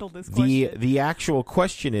can't handle this question. The actual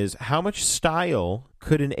question is, how much style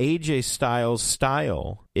could an AJ Styles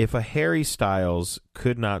style if a Harry Styles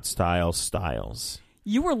could not style Styles?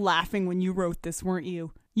 You were laughing when you wrote this, weren't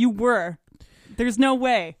you? You were. There's no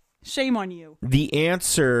way. Shame on you. The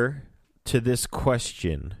answer to this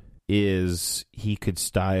question is he could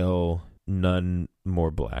style none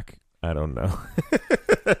more black. I don't know.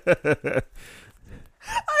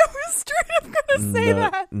 I was straight up going to say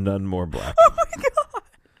that. None more black. Oh my God.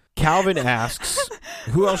 Calvin asks,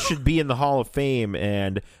 who else should be in the Hall of Fame?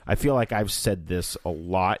 And I feel like I've said this a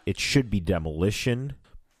lot. It should be Demolition.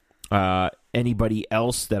 Anybody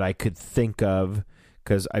else that I could think of,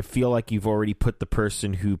 because I feel like you've already put the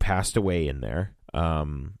person who passed away in there,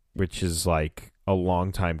 which is like a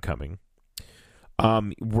long time coming.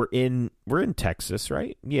 We're in Texas,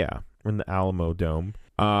 right? Yeah, we're in the Alamo Dome.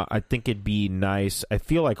 I think it'd be nice. I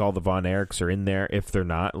feel like all the Von Erichs are in there. If they're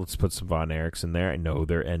not, let's put some Von Erichs in there. I know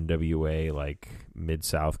they're NWA, like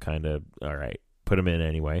Mid-South kind of. All right, put them in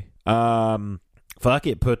anyway. Fuck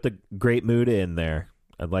it, put the Great Muta in there.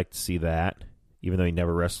 I'd like to see that, even though he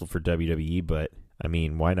never wrestled for WWE. But I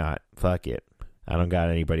mean, why not? Fuck it. I don't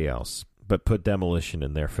got anybody else. But put Demolition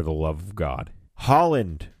in there for the love of God.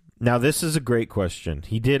 Holland. Now, this is a great question.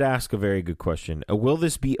 He did ask a very good question. Will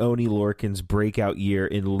this be Oni Lorcan's breakout year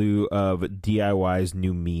in lieu of DIY's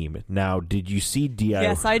new meme? Now, did you see DIY?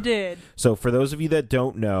 Yes, I did. So, for those of you that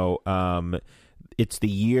don't know, it's the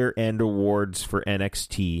year-end awards for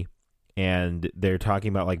NXT, and they're talking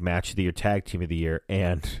about, like, Match of the Year, Tag Team of the Year,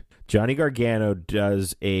 and Johnny Gargano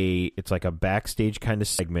does it's like a backstage kind of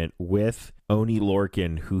segment with Oni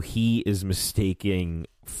Lorcan, who he is mistaking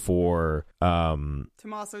for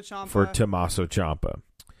Tommaso Ciampa.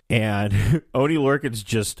 And Oni Lorcan's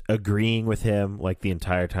just agreeing with him like the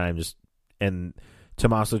entire time, and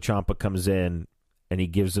Tommaso Ciampa comes in and he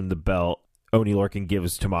gives him the belt. Oni Lorcan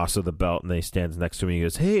gives Tommaso the belt, and then he stands next to him and he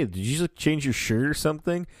goes, "Hey, did you just change your shirt or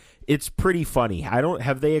something?" It's pretty funny.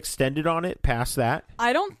 Have they extended on it past that?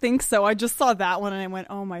 I don't think so. I just saw that one and I went,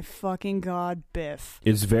 "Oh my fucking God, Biff."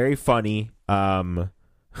 It's very funny.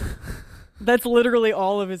 That's literally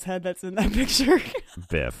all of his head that's in that picture.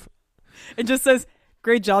 Biff. It just says,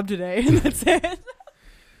 "Great job today," and that's it.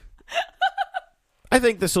 I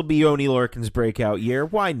think this will be Oni Lorcan's breakout year.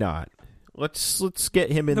 Why not? Let's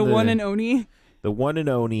get him in the one and Oni. The one and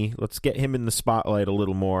Oni. Let's get him in the spotlight a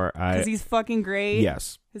little more. Because he's fucking great.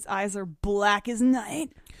 Yes. His eyes are black as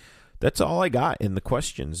night. That's all I got in the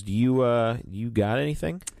questions. Do you got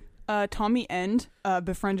anything? Tommy End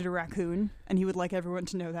befriended a raccoon, and he would like everyone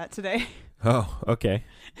to know that today. Oh, okay.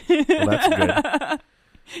 Well, that's good.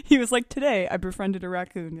 He was like, "Today I befriended a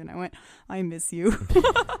raccoon," and I went, "I miss you."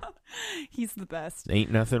 He's the best.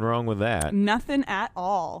 Ain't nothing wrong with that. Nothing at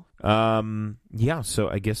all. Yeah, so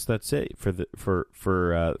I guess that's it for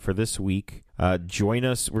this week. Join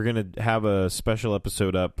us. We're gonna have a special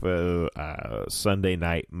episode up Sunday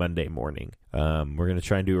night, Monday morning. We're gonna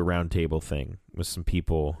try and do a roundtable thing with some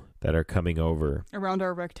people that are coming over Around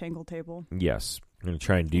our rectangle table. Yes, we're gonna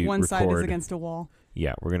try and One side is against a wall.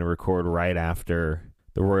 Yeah, we're gonna record right after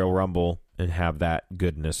the Royal Rumble and have that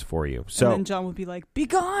goodness for you. So and then John would be like, "Be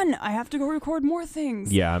gone! I have to go record more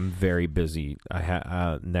things." Yeah, I'm very busy.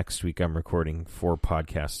 Next week I'm recording 4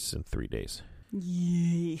 podcasts in 3 days.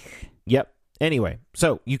 Yeesh. Yep. Anyway,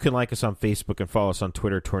 so you can like us on Facebook and follow us on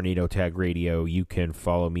Twitter, Tornado Tag Radio. You can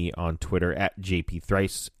follow me on Twitter at JP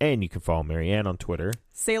Thrice, and you can follow Marianne on Twitter.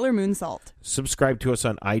 Sailor Moonsalt. Subscribe to us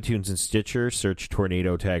on iTunes and Stitcher. Search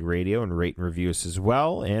Tornado Tag Radio and rate and review us as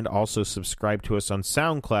well. And also subscribe to us on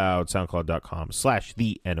SoundCloud,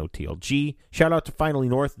 soundcloud.com/TheNOTLG. Shout out to Finally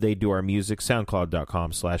North. They do our music,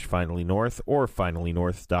 soundcloud.com/FinallyNorth or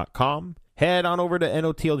finallynorth.com. Head on over to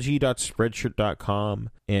notlg.spreadshirt.com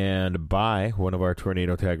and buy one of our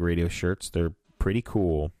Tornado Tag Radio shirts. They're pretty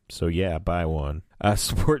cool. So yeah, buy one.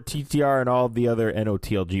 Support TTR and all of the other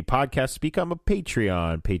NOTLG podcasts. Become a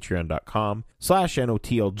Patreon,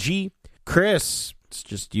 patreon.com/NOTLG. Chris, it's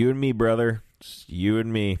just you and me, brother. It's you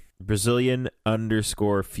and me.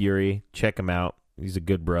 Brazilian_Fury. Check him out. He's a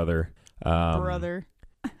good brother. Brother.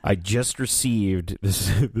 I just received this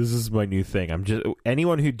is my new thing.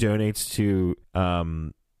 Anyone who donates to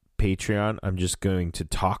Patreon, I'm just going to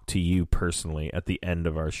talk to you personally at the end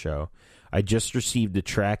of our show. I just received the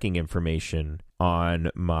tracking information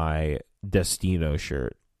on my Destino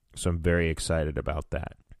shirt, so I'm very excited about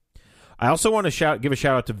that. I also want to give a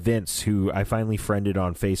shout out to Vince, who I finally friended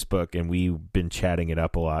on Facebook, and we've been chatting it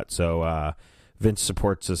up a lot. So Vince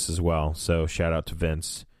supports us as well. So shout out to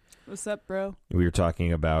Vince. What's up, bro? We were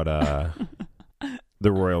talking about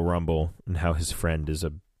the Royal Rumble and how his friend is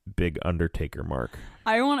a big Undertaker mark.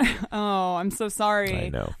 I'm so sorry. I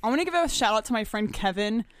know. I want to give a shout out to my friend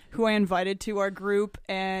Kevin, who I invited to our group,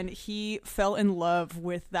 and he fell in love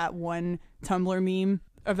with that one Tumblr meme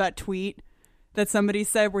of that tweet that somebody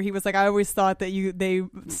said where he was like, I always thought that they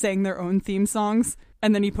sang their own theme songs,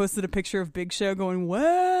 and then he posted a picture of Big Show going,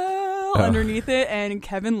 well, underneath it, and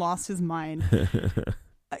Kevin lost his mind.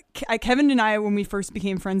 Kevin and I, when we first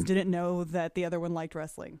became friends, didn't know that the other one liked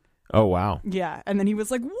wrestling. Oh, wow. Yeah, and then he was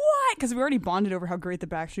like, what? Because we already bonded over how great the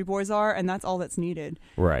Backstreet Boys are, and that's all that's needed.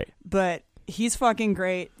 Right. But he's fucking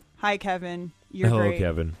great. Hi, Kevin. You're Hello, great.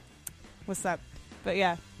 Kevin. What's up? But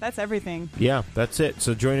yeah, that's everything. Yeah, that's it.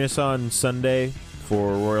 So join us on Sunday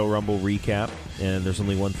for Royal Rumble recap, and there's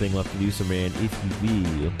only one thing left to do, so man, if you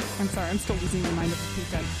will. I'm sorry, I'm still losing my mind at the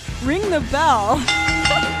weekend. Ring the bell.